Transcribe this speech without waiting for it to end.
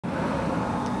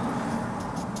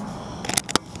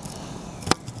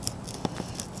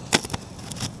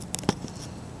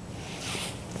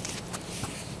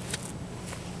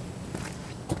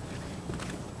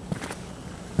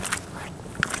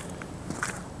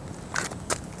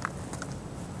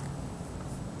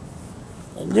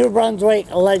New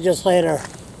Brunswick Legislator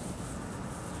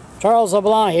Charles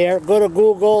LeBlanc here. Go to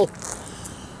Google,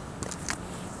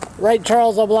 write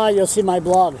Charles LeBlanc, you'll see my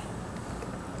blog.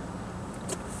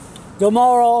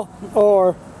 Tomorrow, or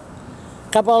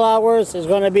a couple hours, is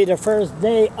going to be the first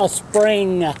day of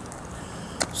spring.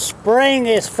 Spring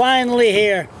is finally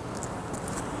here.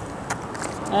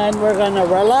 And we're going to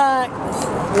relax.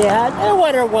 The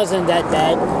weather wasn't that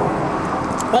bad.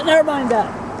 But never mind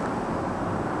that.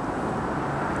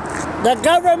 The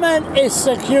government is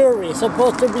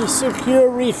supposed to be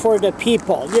security for the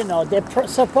people. You know, they're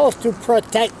supposed to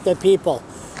protect the people.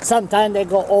 Sometimes they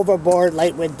go overboard,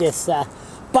 like with this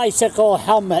bicycle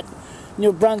helmet.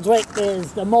 New Brunswick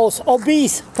is the most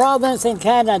obese province in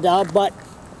Canada, but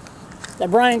the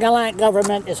Brian Gallant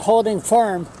government is holding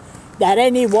firm that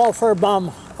any welfare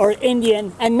bum or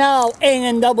Indian, and now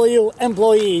A&W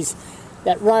employees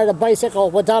that ride a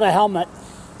bicycle without a helmet,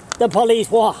 the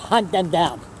police will hunt them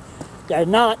down. They're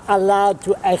not allowed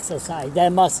to exercise. They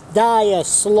must die a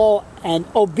slow and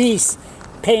obese,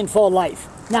 painful life.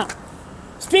 Now,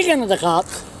 speaking of the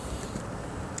cops,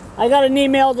 I got an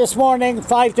email this morning,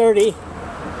 5:30.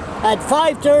 At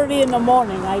 5:30 in the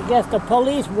morning, I guess the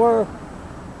police were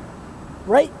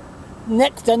right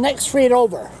the next street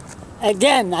over.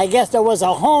 Again, I guess there was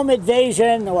a home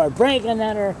invasion or a break and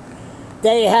enter.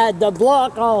 They had the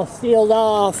block all sealed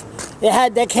off. They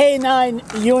had the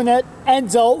K9 unit,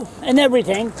 Enzo, and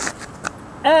everything.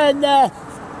 And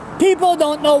people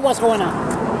don't know what's going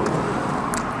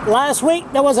on. Last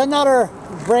week, there was another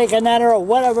break and enter or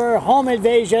whatever, home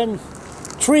invasion.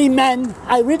 3 men.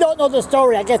 We don't know the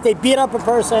story. I guess they beat up a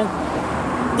person.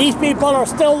 These people are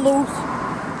still loose.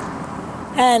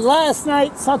 And last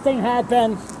night, something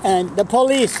happened, and the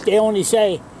police, they only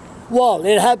say, well,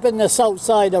 it happened the south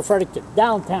side of Fredericton,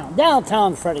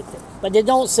 downtown Fredericton. But they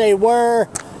don't say where.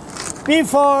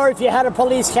 Before, if you had a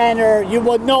police scanner, you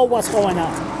would know what's going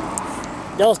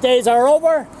on. Those days are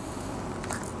over.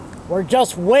 We're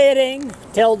just waiting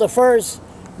till the first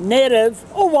native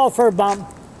or welfare bum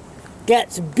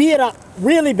gets beat up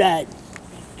really bad,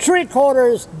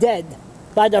 3/4 dead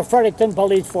by the Fredericton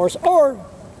Police Force, or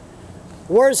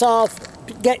worse off,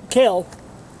 get killed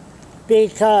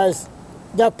because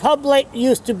the public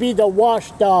used to be the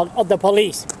watchdog of the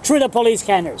police through the police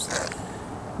scanners.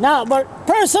 Now, but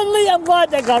personally, I'm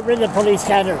glad they got rid of the police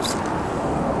scanners.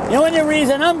 The only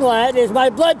reason I'm glad is my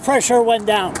blood pressure went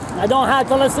down. I don't have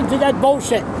to listen to that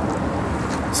bullshit.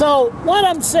 So what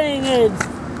I'm saying is,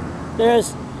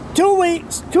 there's 2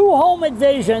 weeks, 2 home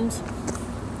invasions.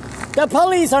 The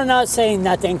police are not saying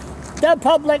nothing. The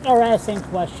public are asking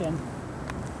questions.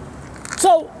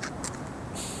 So,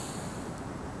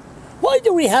 why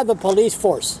do we have a police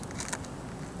force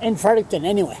in Fredericton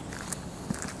anyway?